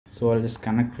So I'll just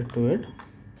connect it to it.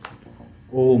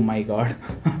 Oh my god.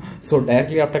 So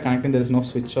directly after connecting, there is no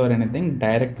switch or anything,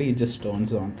 directly it just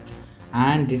turns on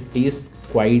and it is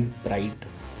quite bright.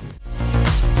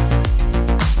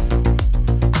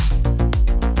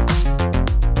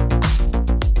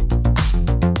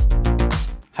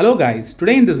 Hello guys,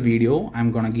 today in this video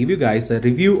I'm gonna give you guys a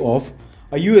review of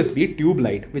a USB tube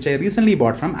light which I recently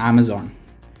bought from Amazon.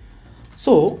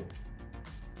 So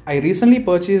I recently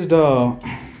purchased a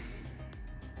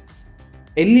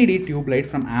LED tube light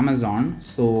from Amazon.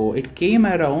 So it came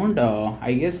around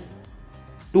I guess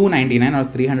 $299 or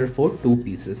 $300 for 2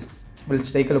 pieces.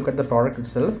 Let's take a look at the product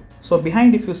itself. So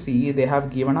behind, if you see, they have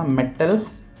given a metal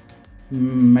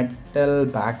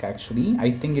back. Actually,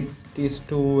 I think it is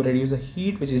to reduce the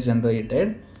heat which is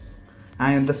generated,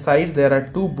 and in the sides there are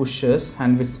 2 bushes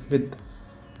and with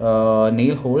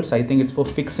nail holes. I think it's for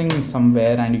fixing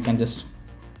somewhere and you can just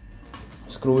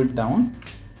screw it down.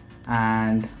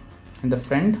 And in the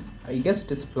front, I guess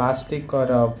it is plastic or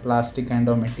a plastic kind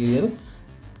of material.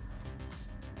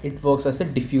 It works as a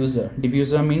diffuser.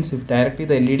 Diffuser means if directly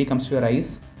the LED comes to your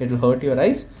eyes, it will hurt your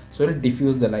eyes, so it will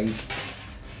diffuse the light.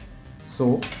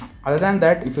 So other than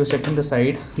that, if you check in the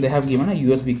side, they have given a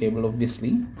USB cable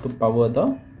obviously to power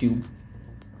the tube.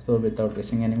 So without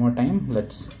wasting any more time,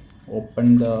 let's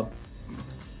open the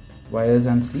wires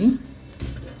and see.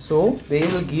 So they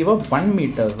will give a 1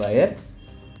 meter wire.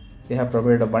 They have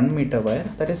provided a 1 meter wire.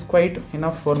 That is quite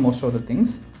enough for most of the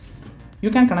things. You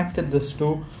can connect this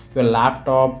to your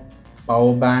laptop,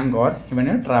 power bank, or even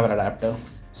your travel adapter.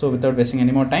 So without wasting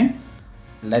any more time,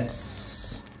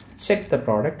 let's check the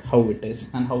product, how it is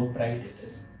and how bright it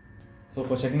is. So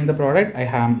for checking the product, I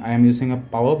am using a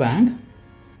power bank.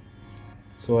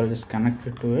 So I'll just connect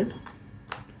it to it.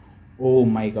 Oh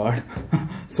my god.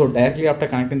 So directly after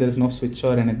connecting, there is no switch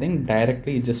or anything,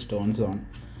 directly it just turns on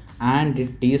and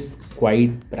it is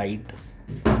quite bright.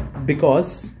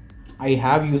 Because I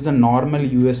have used a normal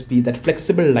USB, that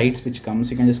flexible lights which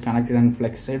comes, you can just connect it and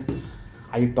flex it.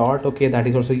 I thought, okay, that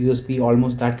is also USB,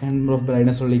 almost that kind of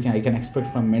brightness only I can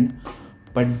expect from it.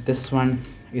 But this one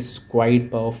is quite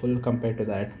powerful compared to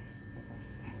that.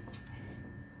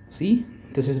 See,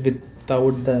 this is with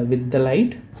the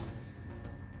light.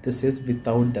 This is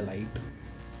without the light.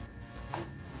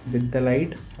 With the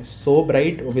light, it's so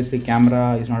bright. Obviously,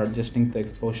 camera is not adjusting the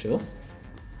exposure.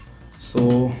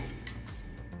 So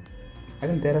I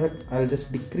think I'll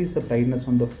just decrease the brightness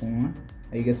on the phone.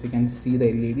 I guess we can see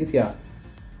the LEDs. Yeah,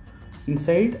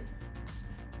 inside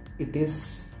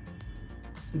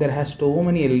there has so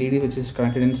many LEDs which is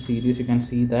connected in series. You can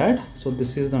see that. So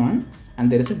this is the one,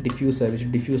 and there is a diffuser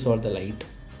which diffuse all the light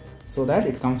so that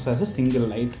it comes as a single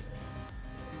light.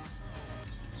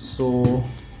 So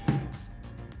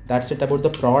that's it about the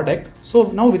product.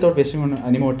 So now without wasting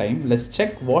any more time, let's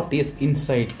check what is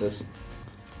inside this.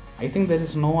 I think there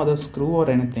is no other screw or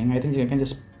anything. I think you can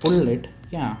just pull it.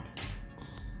 Yeah.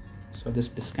 So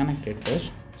just disconnect it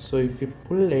first. So if you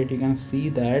pull it, you can see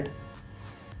that.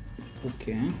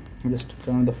 Okay. I'll just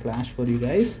turn on the flash for you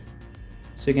guys.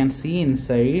 So you can see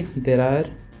inside there are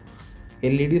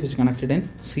LEDs which are connected in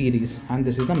series, and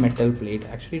this is the metal plate.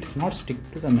 Actually, it is not stick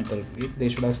to the metal plate. They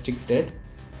should have sticked it.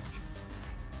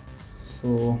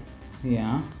 So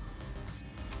yeah.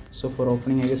 So for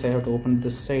opening, I guess I have to open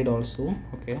this side also.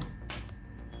 Okay,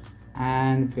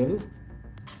 and we'll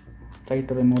try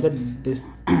to remove the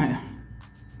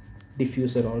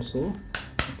diffuser also.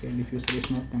 Okay, diffuser is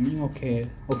not coming.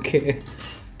 Okay,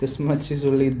 this much is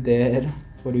only there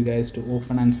for you guys to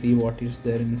open and see what is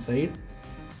there inside.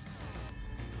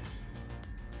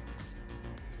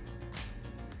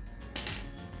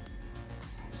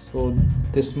 So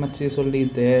this much is only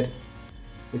there,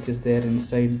 which is there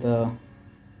inside the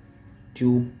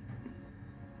tube.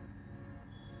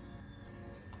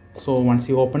 So once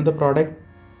you open the product,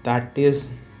 that is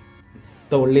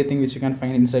the only thing which you can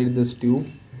find inside this tube.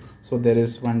 So there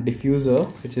is one diffuser,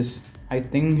 which is, I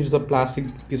think it's a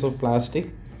piece of plastic,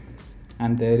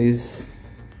 and there is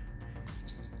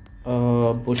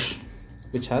a bush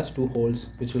which has 2 holes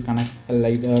which will connect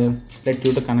let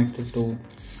you to connect it to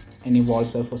any wall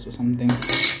surface or something.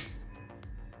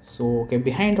 So okay,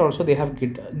 behind also they have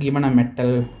given a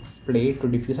metal plate to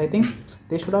diffuse. I think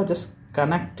they should have just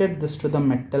connected this to the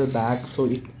metal back, so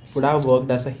it would have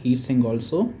worked as a heat sink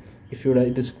also if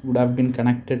it would have been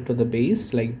connected to the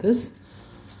base like this,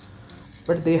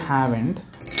 but they haven't.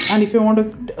 And if you want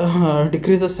to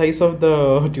decrease the size of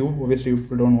the tube, obviously you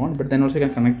don't want, but then also you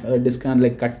can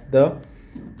connect cut the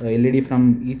LED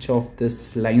from each of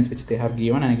these lines which they have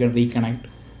given, and you can reconnect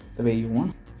the way you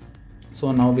want.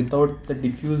 So now without the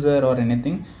diffuser or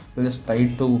anything, we'll just try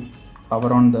to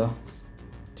power on the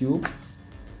tube.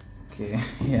 Okay,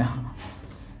 yeah,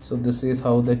 so this is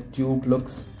how the tube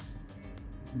looks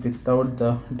without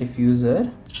the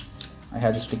diffuser. I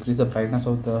have just decreased the brightness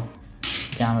of the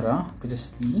camera to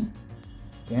just see.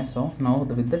 Okay, so now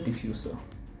with the diffuser.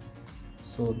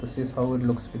 So this is how it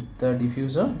looks with the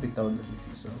diffuser, without the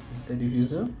diffuser, with the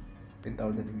diffuser,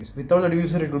 without the diffuser. Without the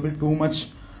diffuser, it will be too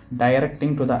much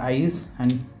directing to the eyes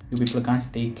and you people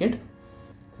can't take it.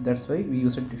 So that's why we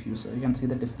use a diffuser. You can see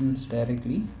the difference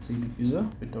directly. See diffuser,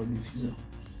 without diffuser.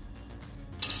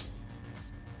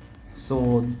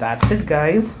 So that's it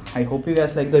guys. I hope you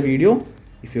guys like the video.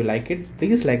 If you like it,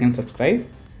 please like and subscribe.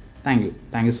 Thank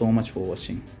you so much for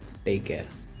watching. Take care.